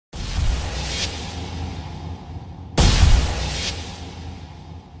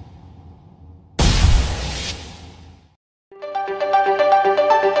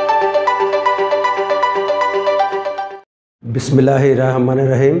বিসমিল্লাহির রহমানির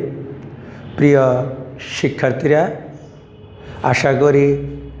রহিম। প্রিয় শিক্ষার্থীরা, আশা করি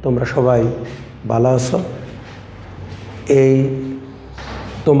তোমরা সবাই ভালো আছো। এই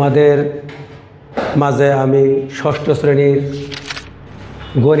তোমাদের মাঝে আমি ষষ্ঠ শ্রেণীর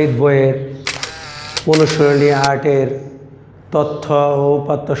গণিত বইয়ের অনুশীলনী 8-এর তথ্য ও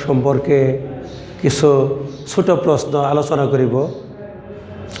উপাত্ত সম্পর্কে কিছু ছোট প্রশ্ন আলোচনা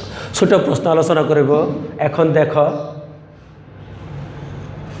করিব। এখন দেখো,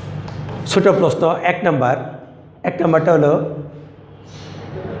 ছোট প্রশ্ন এক নাম্বারটা হলো,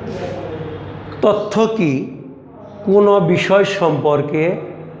 তথ্য কি কোনো বিষয় সম্পর্কে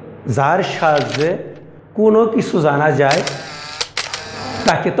যার সাহায্যে কোনো কিছু জানা যায়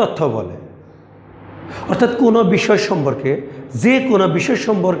তাকে তথ্য বলে। অর্থাৎ কোনো বিষয় সম্পর্কে, যে কোনো বিষয়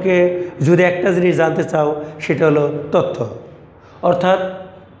সম্পর্কে যদি একটা জিনিস জানতে চাও সেটা হলো তথ্য। অর্থাৎ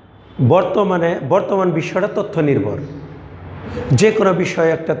বর্তমান বিষয়টা তথ্য নির্ভর। যে কোনো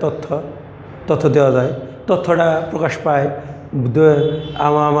বিষয়ে একটা তথ্য দেওয়া যায়। তথ্যটা প্রকাশ পায়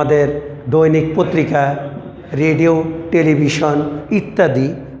আমাদের দৈনিক পত্রিকা, রেডিও, টেলিভিশন ইত্যাদি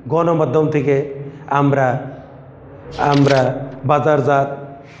গণমাধ্যম থেকে আমরা বাজারজাত,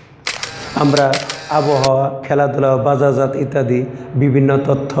 আমরা আবহাওয়া, খেলাধুলা, বাজারজাত ইত্যাদি বিভিন্ন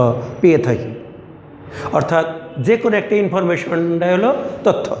তথ্য পেয়ে থাকি। অর্থাৎ যে কোনো একটা ইনফরমেশনটাই হলো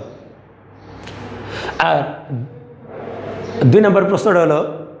তথ্য। আর 2 নম্বর প্রশ্নটা হলো,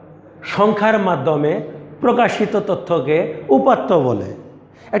 সংখ্যার মাধ্যমে প্রকাশিত তথ্যকে উপাত্ত বলে।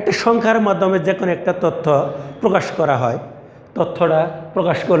 একটা সংখ্যার মাধ্যমে যে কোনো একটা তথ্য প্রকাশ করা হয়, তথ্যটা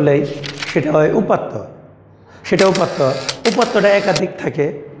প্রকাশ করলেই সেটা হয় উপাত্ত। উপাত্তটা একাধিক থাকে।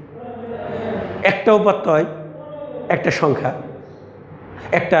 একটা উপাত্ত হয় একটা সংখ্যা,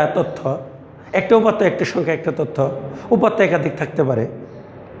 একটা তথ্য। একটা উপাত্ত, একটা সংখ্যা, একটা তথ্য। উপাত্ত একাধিক থাকতে পারে।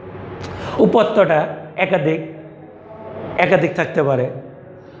 উপাত্তটা একাধিক থাকতে পারে।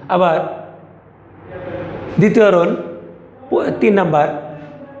 আবার দ্বিতীয় রোল 3 নাম্বার,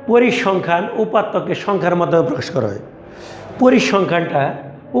 পরিসংখ্যান উপাত্তকে সংখ্যার মাধ্যমে প্রকাশ করা হয়। পরিসংখ্যানটা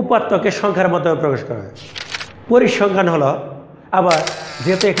উপাত্তকে সংখ্যার মাধ্যমে প্রকাশ করা হয়। পরিসংখ্যান হলো, আবার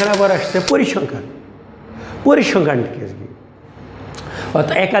যেহেতু এখানে আবার আসছে পরিসংখ্যান কি?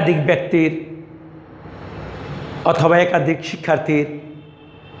 অর্থাৎ একাধিক ব্যক্তির অথবা একাধিক শিক্ষার্থীর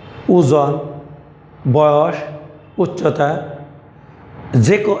ওজন, বয়স, উচ্চতা,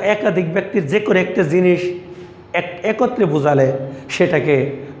 একাধিক ব্যক্তির যে কোনো একটা জিনিস একত্রে বোঝালে সেটাকে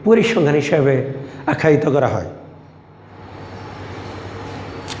পরিসংখ্যান হিসাবে আখ্যায়িত করা হয়।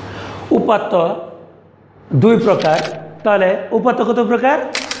 উপাত্ত 2 প্রকার। তাহলে উপাত্ত কত প্রকার?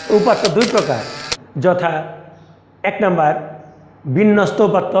 উপাত্ত 2 প্রকার, যথা 1 নাম্বার বিন্যস্ত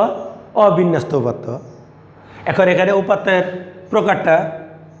উপাত্ত, অবিন্যস্ত উপাত্ত। এখন এখানে উপাত্তের প্রকারটা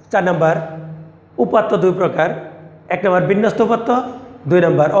 4 নাম্বার। উপাত্ত 2 প্রকার, 1 নাম্বার বিন্যস্ত উপাত্ত, 2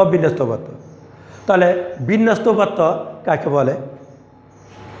 নাম্বার অবিন্যস্ত উপাত্ত। তাহলে বিন্যস্ত উপাত্ত কাকে বলে?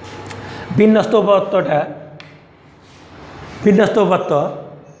 বিন্যস্ত উপাত্ত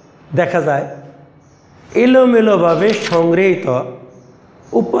দেখা যায় এলোমেলোভাবে সংগৃহীত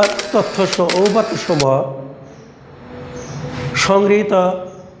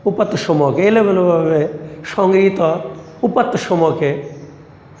উপাত্তসমূহকে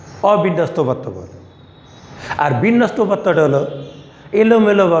অবিন্যস্ত উপাত্ত বলে। আর বিন্যস্ত উপাত্তটা হলো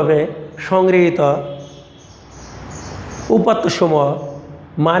এলোমেলোভাবে সংগৃহীত উপাত্তসমূহ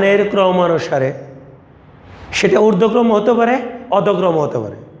মানের ক্রমানুসারে, সেটা ঊর্ধ্বক্রম হতে পারে, অধক্রম হতে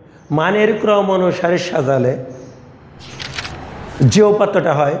পারে। মানের ক্রম অনুসারে সাজালে যে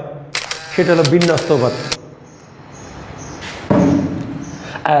উপাত্তটা হয় সেটা হলো বিন্যস্ত উপাত্ত।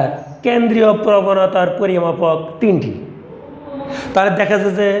 আর কেন্দ্রীয় প্রবণতার পরিমাপক 3টি। তাহলে দেখা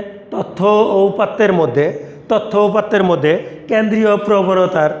যায় যে তথ্য ও উপাত্তের মধ্যে কেন্দ্রীয়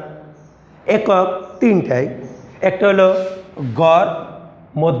প্রবণতার একক 3টাই। একটা হলো গড়,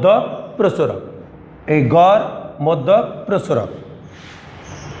 মধ্যক, প্রচুরক। এই গড়, মধ্যক, প্রচুরক।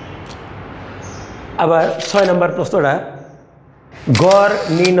 আবার 6 নম্বর প্রশ্নটা, গড়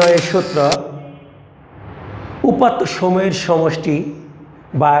নির্ণয়ের সূত্র উপাত্ত সময়ের সমষ্টি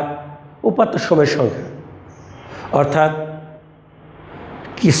বা উপাত্ত সময়ের সংখ্যা। অর্থাৎ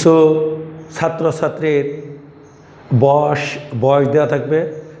কিছু ছাত্রছাত্রীর বয়স দেওয়া থাকবে,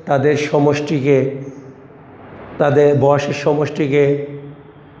 তাদের বয়সের সমষ্টিকে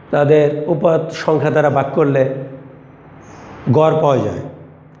তাদের উপাত্ত সংখ্যা দ্বারা ভাগ করলে গড় পাওয়া যায়।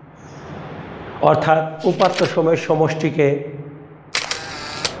 অর্থাৎ উপাত্ত সময়ের সমষ্টিকে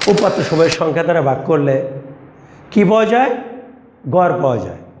উপাত্ত সময়ের সংখ্যা দ্বারা ভাগ করলে কি পাওয়া যায়? গড় পাওয়া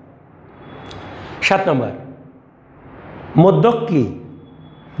যায়। 7 নম্বর, মধ্যক কি?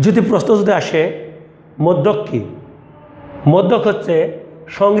 যদি প্রশ্ন আসে মধ্যক কি, মধ্যক হচ্ছে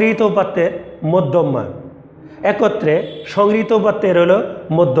সংগৃহীত উপাত্তের মধ্যম মান, একত্রে সংগৃহীত উপাত্তের হলো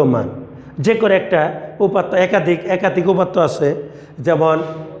মধ্যম মান। যে করে একটা উপাত্ত একাধিক উপাত্ত আছে, যেমন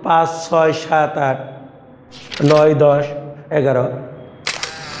 5, 6, 7, 8, 9, 10, 11,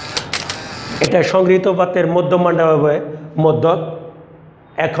 এটা সংগৃহীত উপাত্তের মধ্যম মানটা হবে মধ্যক।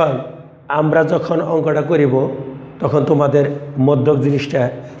 এখন আমরা যখন অঙ্কটা করিব তখন তোমাদের মধ্যক জিনিসটা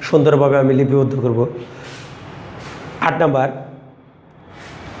সুন্দরভাবে আমি লিপিবদ্ধ করব। 8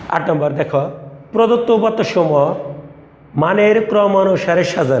 নম্বর দেখো, প্রদত্ত উপাত্তসমূহ মানের ক্রম অনুসারে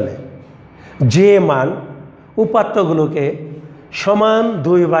সাজালে যে মান উপাত্তগুলোকে সমান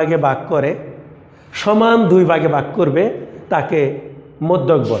 2 ভাগে ভাগ করবে তাকে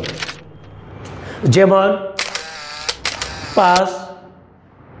মধ্যক বলে। যেমন 5,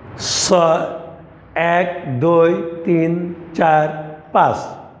 6, 1, 2, 3, 4, 5,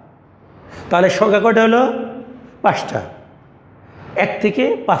 তাহলে সংখ্যা কয়টা হলো? 5টা, 1 থেকে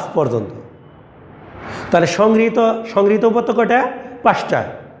 5 পর্যন্ত। তাহলে সংগৃহীত উপাত্ত কয়টা? 5টা।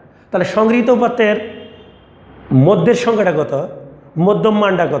 তাহলে সংগৃহীত উপাত্তের মধ্যের সংখ্যাটা কত? মধ্যম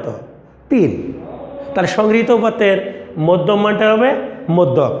মানটা কত? 3। তাহলে সংগৃহীত উপাত্তের মধ্যম মানটা হবে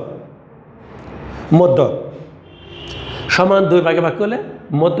মধ্যক। সমান 2 ভাগে ভাগ করলে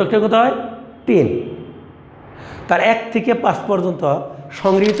মধ্যকটা কত হয়? 3। তার 1 থেকে 5 পর্যন্ত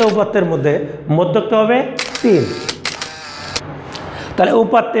সংগৃহীত উপাত্তের মধ্যে মধ্যকটা হবে 3। তাহলে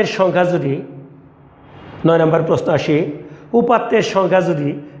উপাত্তের সংখ্যা যদি 9 নম্বর প্রশ্ন আসি, উপাত্তের সংখ্যা যদি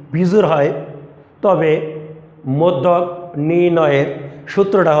বিজোড় হয় তবে মধ্যক নির্ণয়ের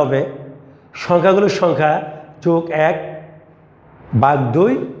সূত্রটা হবে সংখ্যাগুলোর সংখ্যা যোগ 1 ভাগ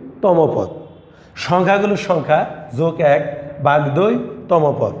 2 তম পদ। সংখ্যাগুলোর সংখ্যা যোগ 1 ভাগ 2 তম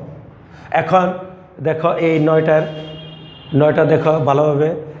পদ। এখন দেখো এই 9টা দেখো ভালোভাবে,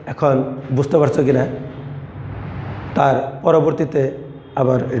 এখন বুঝতে পারছো কিনা, তার পরবর্তীতে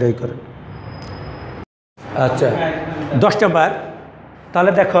আবার এটাই করে। আচ্ছা, 10 নম্বর।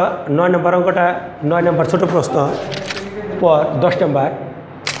 তাহলে দেখো 9 নম্বর অঙ্কটা, 9 নম্বর ছোট প্রশ্ন পর 10 নম্বর।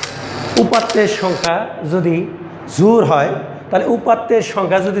 উপাত্তের সংখ্যা যদি জোড় হয়, তাহলে উপাত্তের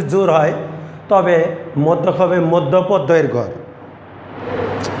সংখ্যা যদি জোড় হয় তবে মধ্যক হবে মধ্যপদ দ্বয়ের গড়।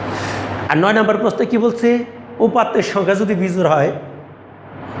 আর 9 নম্বর প্রশ্নে কি বলছে? উপাত্তের সংখ্যা যদি বিজোড় হয়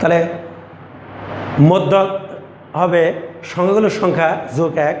তাহলে মধ্যক হবে সংখ্যাগুলোর সংখ্যা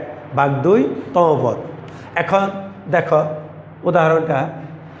যোগ 1 ভাগ 2 তম পদ। এখন দেখো উদাহরণটা,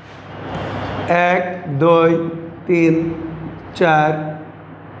 1, 2, 3, 4,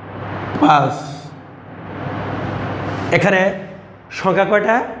 5, এখানে সংখ্যা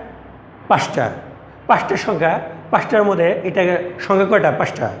কয়টা? 5টা। 5টা সংখ্যা, 5টার মধ্যে এটা সংখ্যা কয়টা?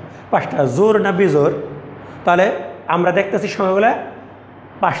 5টা। জোর না বিজোড়? তাহলে আমরা দেখতেছি সংখ্যাগুলো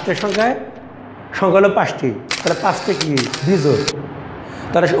 5টা সংখ্যা হলো 5টি, তাহলে 5টা কি? বিজোড়।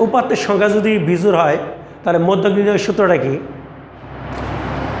 তাহলে উপাত্তের সংখ্যা যদি বিজোড় হয় তাহলে মধ্যক নির্ণয়ের সূত্রটা কি?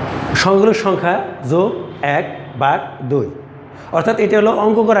 সংখ্যাগুলোর সংখ্যা যোগ 1 ভাগ 2। অর্থাৎ এটা হলো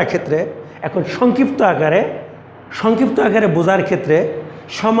অঙ্ক করার ক্ষেত্রে। এখন সংক্ষিপ্ত আকারে বোঝার ক্ষেত্রে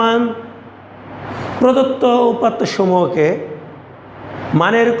সমান প্রদত্ত উপাত্ত সমূহকে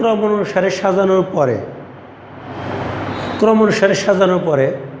মানের ক্রম অনুসারে সাজানোর পরে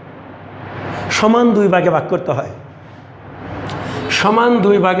সমান 2 ভাগে ভাগ করতে হয়। সমান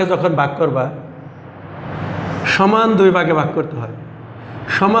 2 ভাগে যখন ভাগ করবা, সমান 2 ভাগে ভাগ করতে হয়।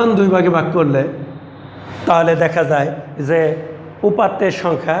 সমান 2 ভাগে ভাগ করলে তাহলে দেখা যায় যে উপাত্তের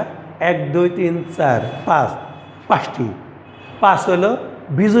সংখ্যা 1, 2, 3, 4, 5, 5টি। 5 হলো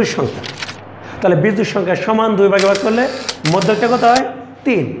বিজোড় সংখ্যা। তাহলে বিজোড় সংখ্যা সমান 2 ভাগে ভাগ করলে মধ্যকটা কত হয়?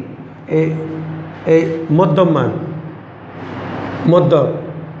 3। এই মধ্যম মান, মধ্যক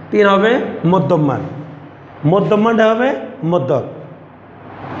 3 হবে মধ্যম মানটা হবে মধ্যক।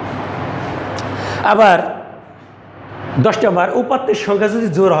 আবার 10 নম্বর, উপাত্তের সংখ্যা যদি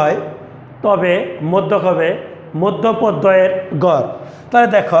জোড় হয় তবে মধ্যক হবে মধ্যপদ দ্বয়ের গড়। তাহলে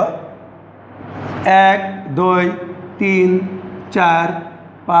দেখো 1, 2, 3, 4,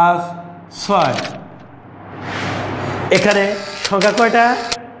 5, 6, এখানে সংখ্যা কয়টা?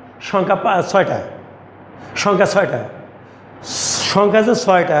 সংখ্যা 6টা। সংখ্যা যে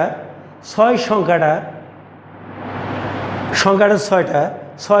 6টা, 6 সংখ্যাটা 6টা,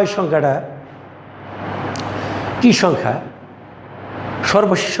 6 সংখ্যাটা কি সংখ্যা?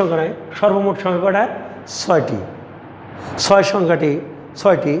 সর্বশেষ সংখ্যা নয়, সর্বমোট সংখ্যা কটা? 6টি। 6 সংখ্যাটি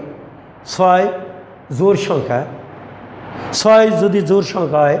 6টি। 6 জোড় সংখ্যা। 6 যদি জোড়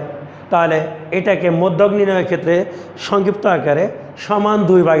সংখ্যা হয় তাহলে এটাকে মধ্যক নির্ণয়ের ক্ষেত্রে সংক্ষিপ্ত আকারে সমান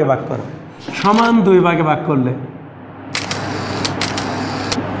 2 ভাগে ভাগ করো। সমান 2 ভাগে ভাগ করলে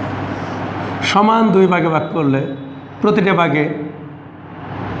প্রতিটা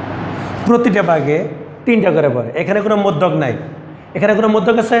ভাগে 3টা করে পড়ে। এখানে কোনো মধ্যক নাই, এখানে কোনো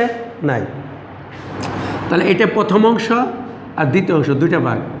মধ্যক আছে নাই। তাহলে এটা প্রথম অংশ আর দ্বিতীয় অংশ, 2টা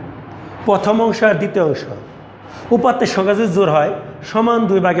ভাগ। প্রথম অংশ আর দ্বিতীয় অংশ। উপাত্তের সংখ্যা যদি জোর হয় সমান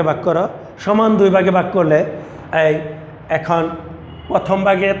 2 ভাগে ভাগ করো, সমান 2 ভাগে ভাগ করলে এই এখন প্রথম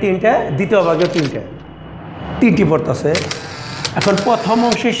ভাগে 3টা, দ্বিতীয় ভাগে 3টা, 3টি পড়তেছে। এখন প্রথম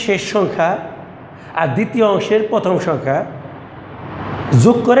অংশের শেষ সংখ্যা আর দ্বিতীয় অংশের প্রথম সংখ্যা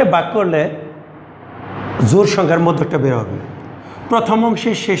যোগ করে ভাগ করলে জোর সংখ্যার মধ্যকটা বের হবে। প্রথম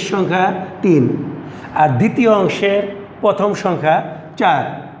অংশের শেষ সংখ্যা 3 আর দ্বিতীয় অংশের প্রথম সংখ্যা 4,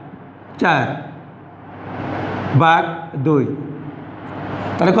 4 ভাগ 2,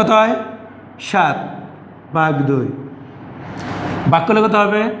 তাহলে কত হয় 7 ভাগ 2, ভাগ করলে কত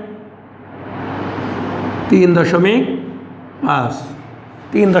হবে 3.5,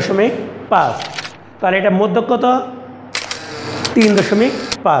 3.5। তাহলে এটা মধ্যক কত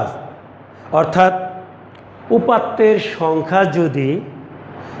 3.5। অর্থাৎ উপাত্তের সংখ্যা যদি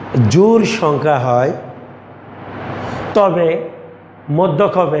জোড় সংখ্যা হয় তবে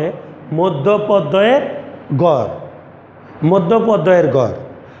মধ্যক হবে মধ্যপদ্বয়ের গড়, মধ্যপদ্বয়ের গড়,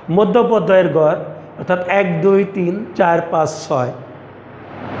 মধ্যপদ্বয়ের গড় অর্থাৎ 1 2 3 4 5 6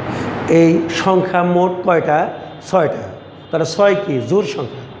 এই সংখ্যা মোট কয়টা 6টা। তাহলে 6 কি জোড়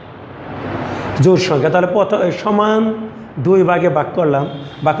সংখ্যা, জোড় সংখ্যা। তাহলে সমান 2 ভাগে ভাগ করলাম,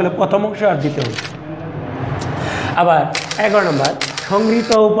 ভাগ করলে প্রথম অংশ আর দ্বিতীয় অংশ। আবার 11 নম্বর,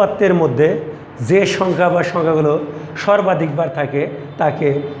 সংগৃহীত উপাত্তের মধ্যে যে সংখ্যা বা সংখ্যাগুলো সর্বাধিকবার থাকে তাকে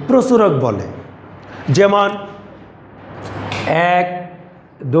প্রচুরক বলে। যেমন 1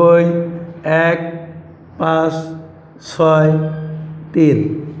 2 1 5 6 3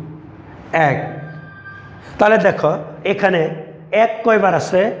 1। তাহলে দেখো এখানে 1 কয়বার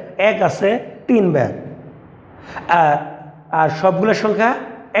আছে, 1 আছে 3 বার, আর সবগুলো সংখ্যা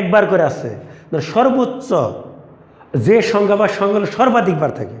একবার করে আছে। সর্বোচ্চ যে সংখ্যা বা সংখ্যাগুলো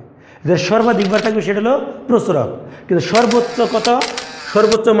সর্বাধিকবার থাকে, যে সর্বাধিকবার থাকবে সেটা হলো প্রচুরক। কিন্তু সর্বোচ্চ কত,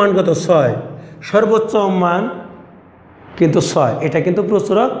 সর্বোচ্চ মান কত 6, সর্বোচ্চ মান কিন্তু 6, এটা কিন্তু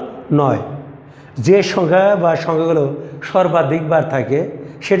প্রচুরক নয়। যে সংখ্যা বা সংখ্যাগুলো সর্বাধিকবার থাকে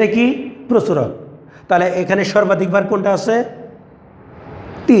সেটা কি প্রচুরক। তাহলে এখানে সর্বাধিকবার কোনটা আছে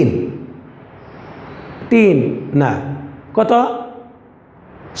 3 না, কত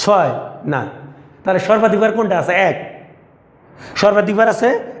 6 না। তাহলে সর্বাধিকবার কোনটা আছে 1, সর্বাধিকবার আছে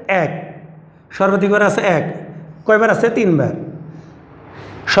 1, সর্বাধিকবার আছে 1, কয়বার আছে 3 বার,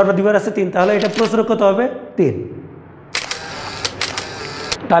 সর্বাধিকবার আছে 3। তাহলে এটা প্রচুরক কত হবে 3।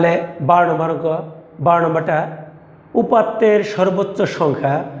 তাহলে 12 নম্বর অঙ্ক, 12 নম্বরটা উপাত্তের সর্বোচ্চ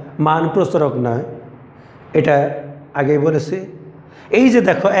সংখ্যা মান প্রচুরক নয়, এটা আগেই বলেছি। এই যে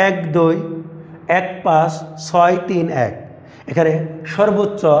দেখো 1 2 1 5 6 3 1, এখানে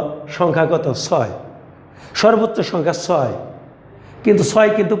সর্বোচ্চ সংখ্যা কত 6, সর্বোচ্চ সংখ্যা 6, কিন্তু 6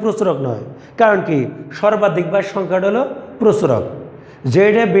 কিন্তু প্রচুরক নয়। কারণ কি সর্বাধিকবার সংখ্যাটা হলো প্রচুরক,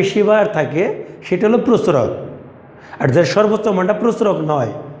 যেটা বেশিবার থাকে সেটা হলো প্রচুরক, আর যে সর্বোচ্চ মানটা প্রচুরক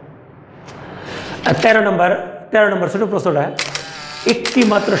নয়। আর 13 নম্বর ছোট প্রশ্নটা, একটি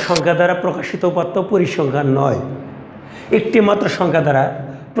মাত্র সংখ্যা দ্বারা প্রকাশিত উপাত্ত পরিসংখ্যান নয়। একটি মাত্র সংখ্যা দ্বারা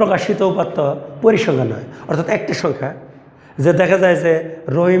প্রকাশিত উপাত্ত পরিসংখ্যান নয়, অর্থাৎ একটা সংখ্যা যে দেখা যায় যে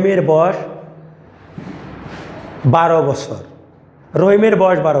রহিমের বয়স 12 বছর, রহিমের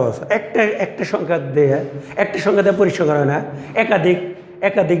বয়স 12 বছর, একটা সংখ্যা দিয়ে পরিসংখ্যান হয় না।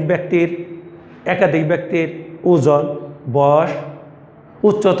 একাধিক ব্যক্তির ওজন, বয়স,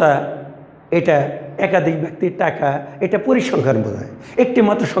 উচ্চতা, এটা একাধিক ব্যক্তির টাকা, এটা পরিসংখ্যান বোঝায়। একটি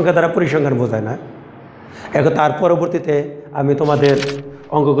মাত্র সংখ্যা দ্বারা পরিসংখ্যান বোঝায় না। এখন তার পরবর্তীতে আমি তোমাদের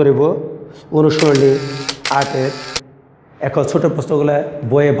অঙ্ক করিব অনুশীলনী 8-এর। এখন ছোটো প্রশ্নগুলো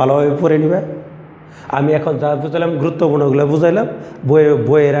বইয়ে ভালোভাবে পড়ে নেবে। আমি এখন যা বুঝালাম গুরুত্বপূর্ণগুলো বুঝাইলাম,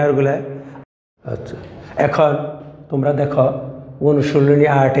 বইয়ের আরগুলো। আচ্ছা, এখন তোমরা দেখো অনুশীলনী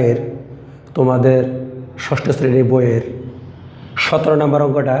 8-এর তোমাদের 6ষ্ঠ শ্রেণীর বইয়ের 17 নম্বর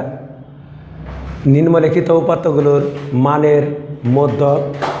অঙ্কটা, নিম্নলিখিত উপাত্তগুলোর মানের মধ্যক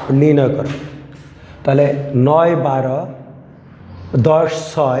নির্ণয় করো। তাহলে 9 12 10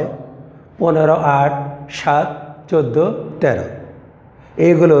 6 15 8 7 14 13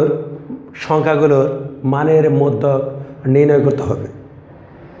 এইগুলোর সংখ্যাগুলোর মানের মধ্যক নির্ণয় করতে হবে।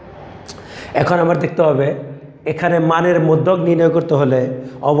 এখন আমার দেখতে হবে এখানে মানের মধ্যক নির্ণয় করতে হলে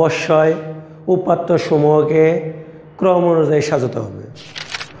অবশ্যই উপাত্ত সমূহকে ক্রম অনুযায়ী সাজাতে হবে,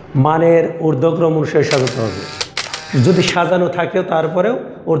 মানের ঊর্ধ্বক্রম অনুসারে সাজাতে হবে। যদি সাজানো থাকেও তারপরেও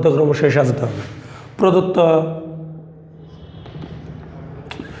ঊর্ধ্বক্রম অনুসারে সাজাতে হবে। প্রদত্ত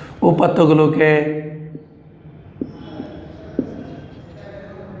উপাত্তগুলোকে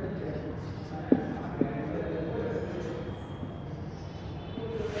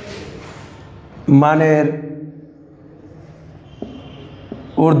মানের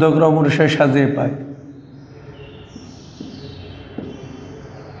ঊর্ধ্বক্রম অনুসারে সাজিয়ে পাই,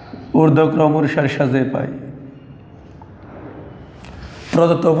 ঊর্ধ্বক্রম অনুসারে সাজিয়ে পাই।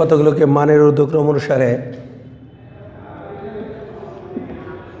 প্রদত্ত উপাত্তগুলোকে মানের ঊর্ধ্বক্রম অনুসারে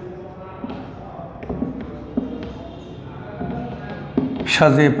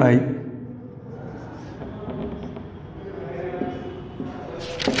সাজিয়ে পাই।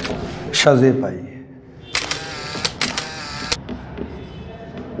 সাজিয়ে পাই।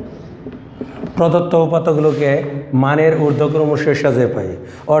 প্রদত্ত উপাত্তগুলোকে মানের ঊর্ধ্বক্রম অনুসারে সাজিয়ে পাই,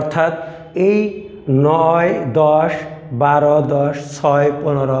 অর্থাৎ এই 9, 10, 12, 10, 6,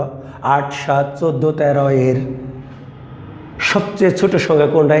 15, 8, 7, 14, 13 এর সবচেয়ে ছোট সংখ্যা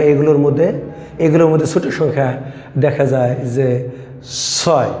কোনটা? এগুলোর মধ্যে ছোট সংখ্যা দেখা যায় যে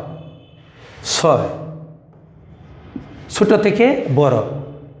 6। ছোট থেকে বড়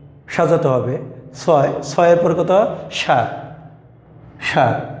সাজাতে হবে। 6 এর পর কত? 7,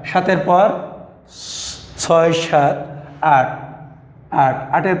 7 এর পর 6, 7, 8,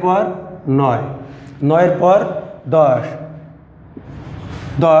 8 এর পর 9, 9 এর পর 10,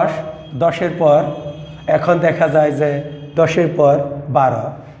 10 এর পর এখন দেখা যায় যে 10 এর পর 12,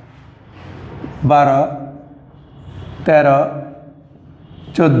 13,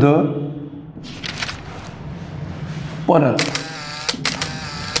 14, 15।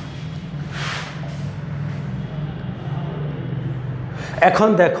 এখন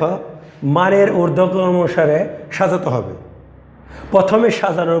দেখো মানের ঊর্ধ্বক্রম অনুসারে সাজাতে হবে। প্রথমে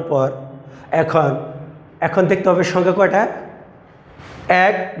সাজানোর পর এখন দেখতে হবে সংখ্যা কয়টা?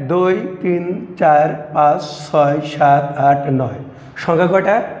 1, 2, 3, 4, 5, 6, 7, 8, 9। সংখ্যা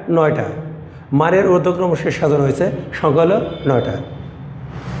কয়টা? 9টা। মানের ঊর্ধ্বক্রম অনুসারে সাজানো হয়েছে, সংখ্যা হলো 9টা।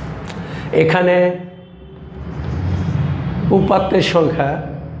 এখানে উপাত্তের সংখ্যা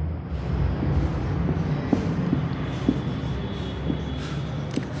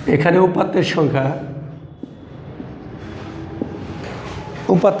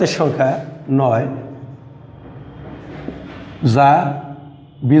উপাত্তের সংখ্যা 9, যা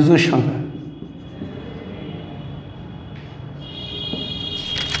বিজোড় সংখ্যা।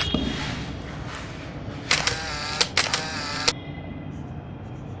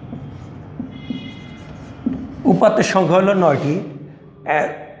 উপাত্তের সংখ্যা হলো 9টি।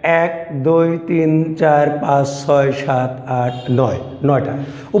 1, 2, 3, 4, 5, 6, 7, 8, 9, 9টা।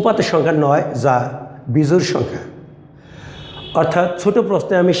 উপাত্তের সংখ্যা 9, যা বিজোড় সংখ্যা। অর্থাৎ ছোট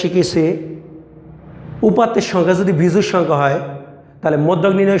প্রশ্নে আমি শিখেছি উপাত্তের সংখ্যা যদি বিজোড় সংখ্যা হয় তাহলে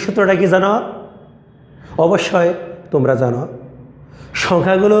মধ্যক নির্ণয়ের সূত্রটা কি জানো? অবশ্যই তোমরা জানো,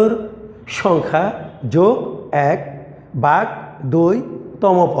 সংখ্যাগুলোর সংখ্যা যোগ 1 ভাগ 2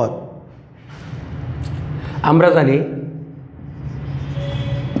 তম পদ।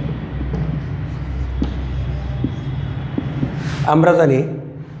 আমরা জানি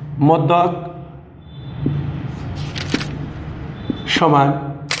মধ্যক সমান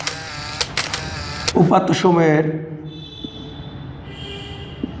উপাত্ত সময়ের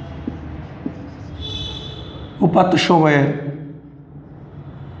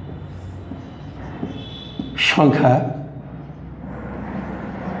সংখ্যা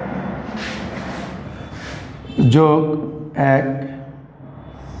যোগ 1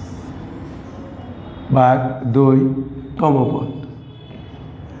 ভাগ 2 তম পদ।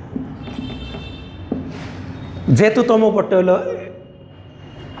 যেহেতু তম পদটা হলো,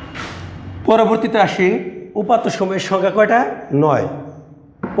 পরবর্তীতে আসি উপাত্ত সময়ের সংখ্যা কয়টা? 9।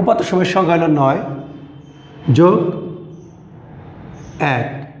 উপাত্ত সময়ের সংখ্যা হলো 9 যোগ 1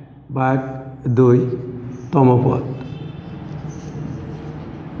 ভাগ 2 তম পদ।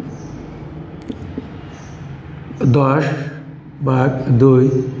 10 ভাগ 2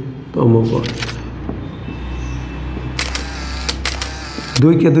 তম পদ।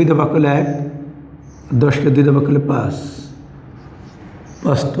 2কে 2 দিয়ে ভাগ করলে 1, 10কে 2 দিয়ে ভাগ করলে 5,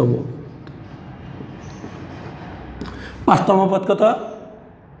 5তম। 5তম পদ কত?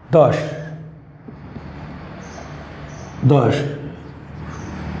 10।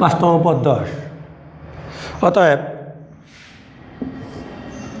 5তম পদ 10। অতএব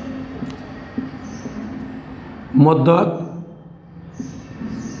মধ্যক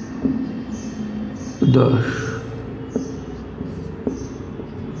 10,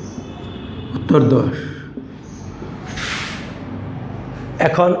 উত্তর 10।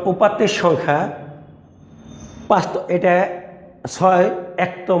 এখন উপাত্তের সংখ্যা 5, এটা 6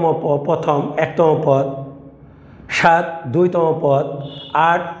 1তম প্রথম 1তম পদ, 7 2তম পদ,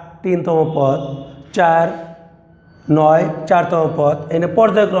 8 3তম পদ, 4 9 4তম পদ। এনে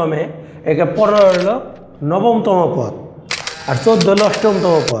পর্যায়ক্রমে একে 15 হলো 9মতম পদ, আর 14 হলো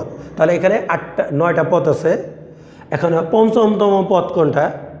 8মতম পদ। তাহলে এখানে 9টা পদ আছে। এখানে পঞ্চমতম পদ কোনটা?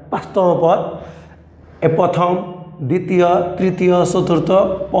 5তম পদ। এ প্রথম, দ্বিতীয়, তৃতীয়, চতুর্থ,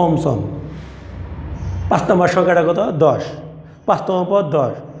 পঞ্চম। 5 নম্বর সংখ্যাটা কত? 10। 5তম পদ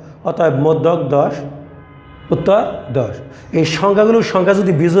 10, অতএব মধ্যক 10, উত্তর 10। এই সংখ্যাগুলোর সংখ্যা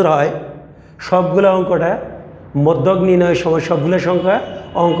যদি বিজোড় হয়, সবগুলো অঙ্কটা মধ্যক নির্ণয়ের সময় সবগুলো সংখ্যা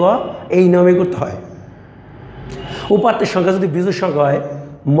অঙ্ক এই নিয়মে করতে হয়। উপাত্তের সংখ্যা যদি বিজোড় সংখ্যা হয়,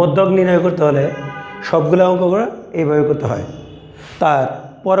 মধ্যক নির্ণয় করতে হলে সবগুলো অঙ্কগুলো এইভাবে করতে হয়। তার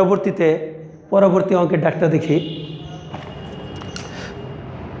পরবর্তী অঙ্কের ডাকটা দেখি।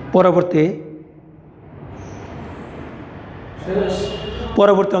 পরবর্তী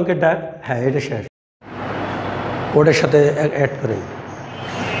অঙ্কের ডাক, হ্যাঁ এটা শেষ, ওটার সাথে অ্যাড করে।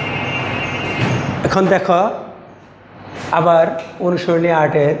 এখন দেখো আবার অনুসরণী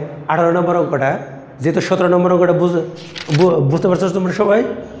 8-এর 18 নম্বর অঙ্কটা, যেহেতু 17 নম্বর অঙ্কটা বুঝতে পারছো তোমরা সবাই,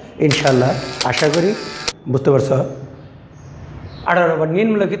 ইনশাল্লাহ আশা করি বুঝতে পারছো। 18 নম্বর,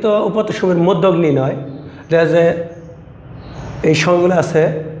 নিম্নলিখিত উপাত্তসমূহের মধ্যক নির্ণয়। দেখা যায় এই সংখ্যাগুলো আছে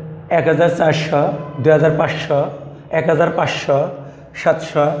 1400, 2500, 1500,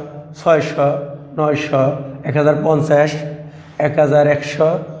 700, 600, 900, 1050, 1100,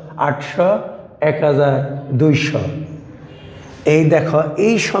 800, 1200। এই দেখো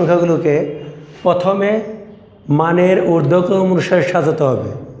এই সংখ্যাগুলোকে প্রথমে মানের ঊর্ধ্বক্রম অনুসারে সাজাতে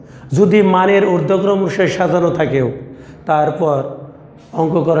হবে। যদি মানের ঊর্ধ্বক্রম অনুসারে সাজানো থাকেও, তারপর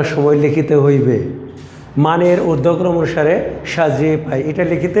অঙ্ক করার সময় লিখিতে হইবে মানের ঊর্ধ্বক্রম অনুসারে সাজিয়ে পাই, এটা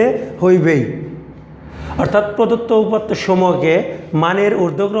লিখিতে হইবেই। অর্থাৎ প্রদত্ত উপাত্ত সমূহকে মানের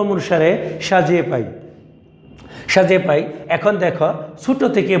ঊর্ধ্বক্রম অনুসারে সাজিয়ে পাই। এখন দেখো ছোট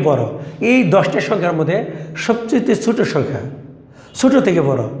থেকে বড়, এই 10টা সংখ্যার মধ্যে সবচেয়ে ছোট সংখ্যা, ছোট থেকে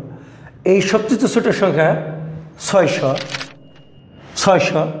বড়, এই সবচেয়ে ছোট সংখ্যা 600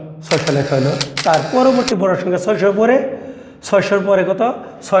 লেখা হলো। তার পরবর্তী বড় সংখ্যা 600 পরে কত?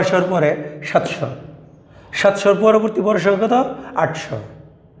 600 পরে 700 পরবর্তী বড় সংখ্যা কত?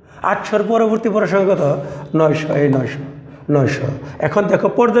 800 পরবর্তী বড় সংখ্যা কত? 900। এই 900। এখন দেখো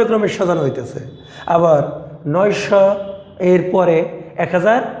পর্যায়ক্রমে সাজানো হইতেছে। আবার 900 এর পরে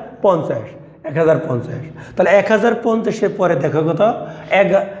 1050, তাহলে 1050-এর পরে দেখো কত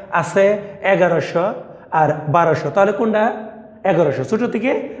আছে? 1100 আর 1200। তাহলে কোনটা? 1100, ছোট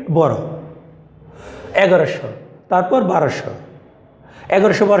থেকে বড়। 1100, তারপর 1200,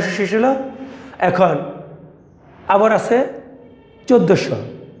 1200 শেষ হলো। এখন আবার আছে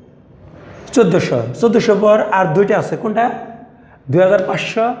 1400 পর আর দুইটা আছে, কোনটা?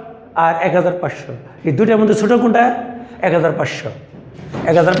 2500 আর 1500। এই দুইটার মধ্যে ছোট কোনটা? 1500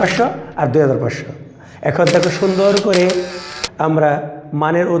 আর 2500। এখন দেখো সুন্দর করে আমরা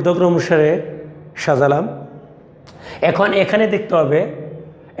মানের ঊর্ধ্বক্রম অনুসারে সাজালাম। এখন এখানে দেখতে হবে,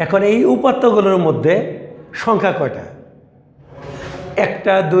 এখন এই উপাত্তগুলোর মধ্যে সংখ্যা কয়টা?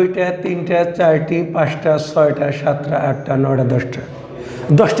 1টা, 2টা, 3টা, 4টি, 5টা, 6টা, 7টা, 8টা, 9টা, 10টা।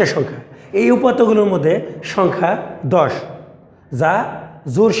 10টা সংখ্যা। এই উপাত্তগুলোর মধ্যে সংখ্যা 10, যা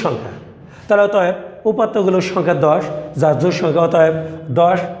জোড় সংখ্যা। তাহলে অতএব উপাত্তগুলোর সংখ্যা 10, যা জোড় সংখ্যা। অতএব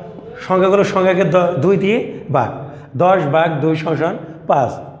 10 সংখ্যাগুলোর সংখ্যাকে 2 দিয়ে ভাগ, 10 ভাগ 2 =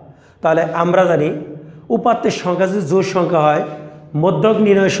 5। তাহলে আমরা জানি উপাত্তের সংখ্যা যদি জোড় সংখ্যা হয়, মধ্যক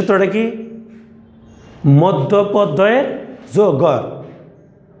নির্ণয়ের সূত্রটা কি? মধ্যপদ্বয়ের গড়,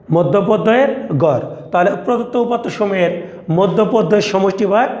 মধ্যপদ্বয়ের গড়। তাহলে প্রদত্ত উপাত্ত সমূহের মধ্যপদ্বয়ের সমষ্টি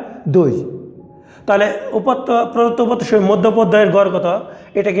ভাগ 2। তাহলে প্রদত্ত উপাত্ত সমূহের মধ্যপদ্বয়ের গড় কত?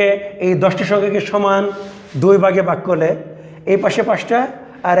 এটাকে এই 10টি সংখ্যাকে সমান 2 ভাগে ভাগ করলে এই পাশে 5টা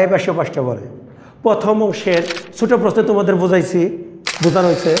আর এই পাশে 5টা বলে। প্রথম অংশের ছোটো প্রশ্নে তোমাদের বোঝানো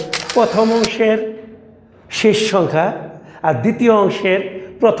হয়েছে প্রথম অংশের শেষ সংখ্যা আর দ্বিতীয় অংশের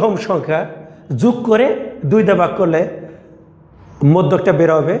প্রথম সংখ্যা যোগ করে 2 দিয়ে ভাগ করলে মধ্যকটা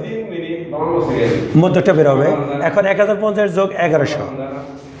বের হবে। এখন 1050 যোগ 1100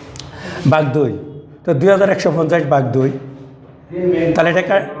 ভাগ 2, তো 2150 ভাগ 2। তাহলে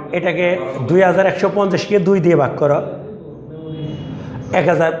এটাকে 2150-কে 2 দিয়ে ভাগ করো,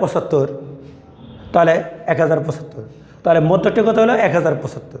 1075। তাহলে 1075, তাহলে মধ্যকটা কত হলো?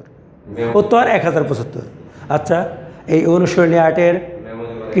 1075। উত্তর 1075। আচ্ছা, এই অনুসরণী 8-এর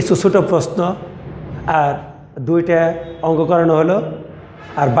কিছু ছোট প্রশ্ন আর 2টা অঙ্ক করানো হলো,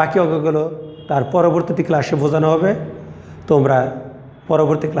 আর বাকি অঙ্কগুলো তার পরবর্তী ক্লাসে বোঝানো হবে। তোমরা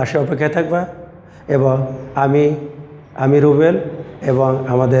পরবর্তী ক্লাসে অপেক্ষায় থাকবা, এবং আমি রুবেল এবং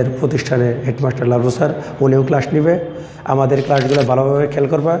আমাদের প্রতিষ্ঠানের হেডমাস্টার লালু স্যার, উনিও ক্লাস নেবে। আমাদের ক্লাসগুলো ভালোভাবে খেয়াল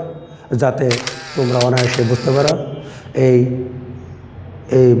করবা, যাতে তোমরা অনায়াসে বুঝতে পারো। এই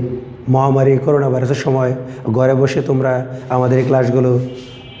মহামারী করোনা ভাইরাসের সময় ঘরে বসে তোমরা আমাদের এই ক্লাসগুলো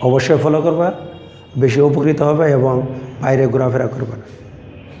অবশ্যই ফলো করবা, বেশি উপকৃত হবে এবং বাইরে ঘোরাফেরা করবে না।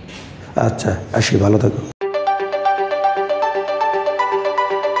 আচ্ছা আসি, ভালো থাকো।